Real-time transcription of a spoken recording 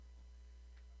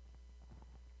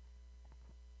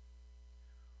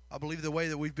I believe the way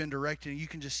that we've been directing, you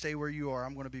can just stay where you are.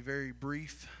 I'm going to be very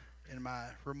brief in my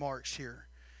remarks here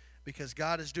because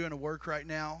God is doing a work right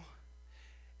now.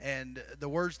 And the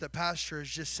words that Pastor has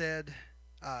just said,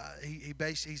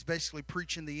 he's basically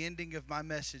preaching the ending of my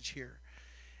message here.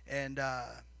 And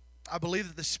I believe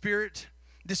that the Spirit,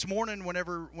 this morning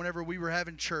whenever we were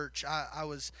having church, I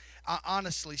was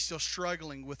honestly still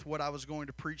struggling with what I was going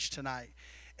to preach tonight.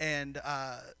 And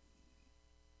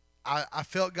I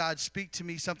felt God speak to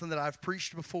me something that I've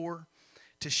preached before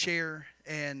to share.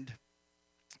 And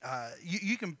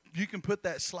you can put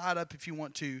that slide up if you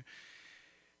want to.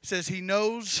 It says, He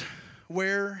knows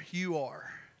where you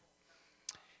are.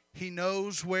 He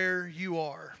knows where you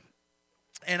are.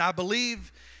 And I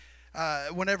believe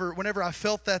whenever I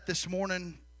felt that this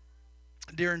morning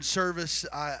during service,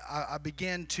 I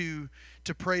began to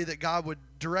pray that God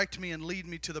would direct me and lead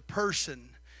me to the person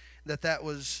that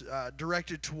was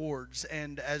directed towards.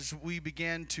 And as we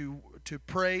began to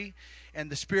pray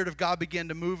and the Spirit of God began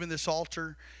to move in this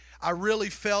altar, I really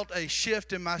felt a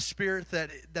shift in my spirit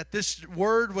that this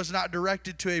word was not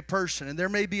directed to a person. And there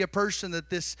may be a person that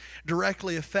this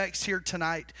directly affects here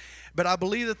tonight, but I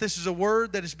believe that this is a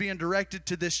word that is being directed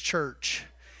to this church.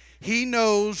 He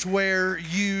knows where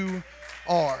you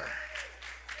are.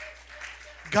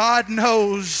 God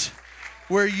knows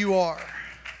where you are.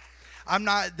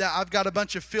 I've got a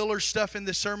bunch of filler stuff in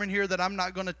this sermon here that I'm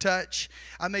not going to touch.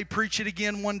 I may preach it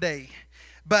again one day.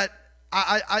 But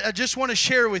I just want to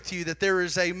share with you that there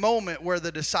is a moment where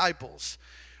the disciples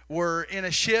were in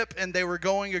a ship and they were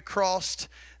going across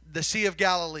the Sea of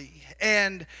Galilee.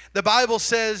 And the Bible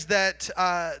says that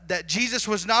Jesus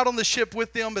was not on the ship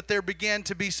with them, but there began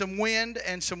to be some wind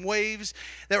and some waves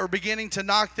that were beginning to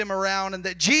knock them around, and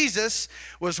that Jesus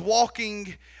was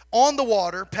walking on the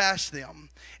water past them.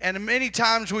 And many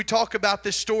times we talk about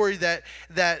this story that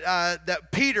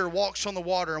Peter walks on the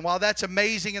water. And while that's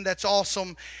amazing and that's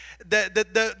awesome,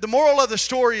 the moral of the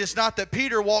story is not that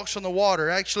Peter walks on the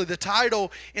water. Actually, the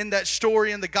title in that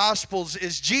story in the Gospels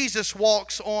is Jesus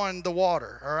walks on the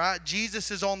water. All right?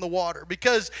 Jesus is on the water.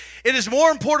 Because it is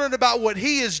more important about what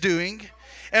he is doing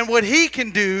and what he can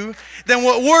do than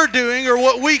what we're doing or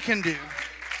what we can do.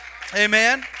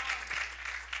 Amen?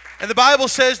 And the Bible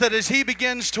says that as he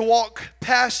begins to walk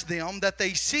past them, that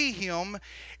they see him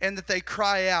and that they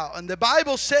cry out. And the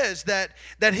Bible says that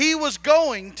he was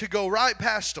going to go right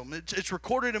past them. It's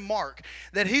recorded in Mark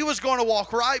that he was going to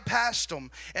walk right past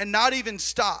them and not even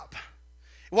stop.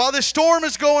 While this storm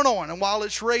is going on and while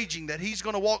it's raging, that he's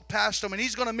going to walk past them and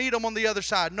he's going to meet them on the other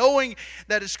side, knowing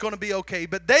that it's going to be okay.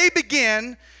 But they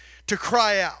begin to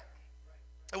cry out.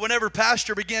 Whenever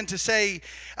Pastor began to say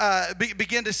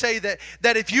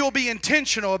that if you'll be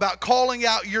intentional about calling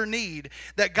out your need,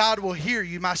 that God will hear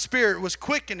you. My spirit was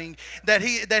quickening that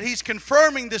he's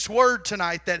confirming this word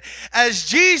tonight, that as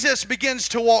Jesus begins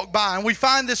to walk by, and we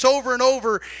find this over and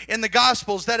over in the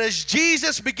Gospels, that as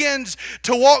Jesus begins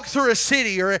to walk through a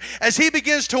city, or as he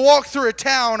begins to walk through a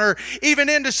town, or even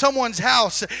into someone's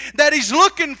house, that he's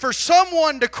looking for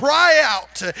someone to cry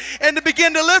out and to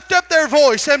begin to lift up their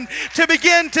voice and to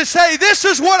begin to say, this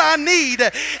is what I need.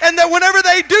 And that whenever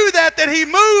they do that he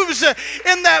moves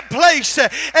in that place.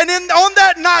 And on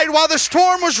that night while the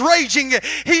storm was raging,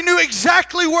 he knew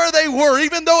exactly where they were.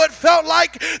 Even though it felt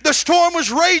like the storm was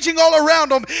raging all around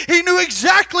them, he knew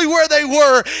exactly where they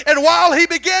were. And while he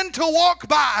began to walk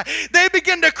by, they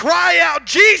began to cry out,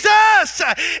 Jesus!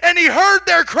 And he heard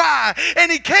their cry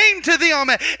and he came to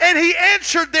them and he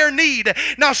answered their need.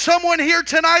 Now someone here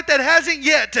tonight that hasn't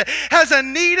yet has a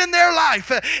need in their life,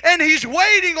 and he's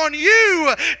waiting on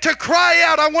you to cry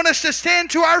out. I want us to stand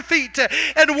to our feet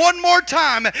and one more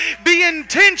time be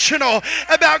intentional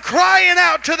about crying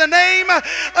out to the name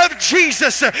of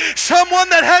Jesus. Someone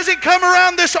that hasn't come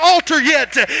around this altar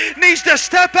yet needs to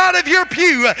step out of your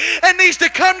pew and needs to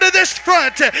come to this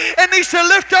front and needs to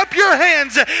lift up your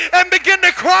hands and begin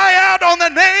to cry out on the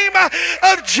name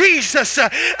of Jesus.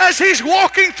 As he's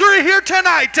walking through here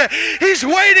tonight, he's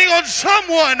waiting on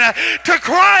someone to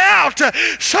cry out,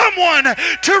 someone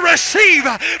to receive.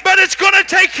 But it's going to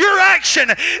take your action.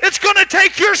 It's going to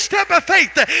take your step of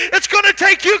faith. It's going to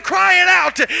take you crying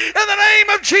out in the name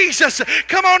of Jesus.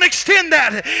 Come on, extend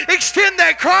that. Extend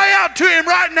that. Cry out to him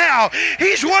right now.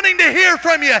 He's wanting to hear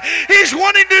from you. He's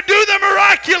wanting to do the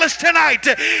miraculous tonight.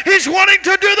 He's wanting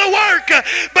to do the work,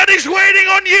 but he's waiting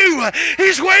on you.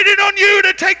 He's waiting on you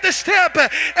to take the step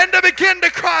and to begin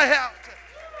to cry out.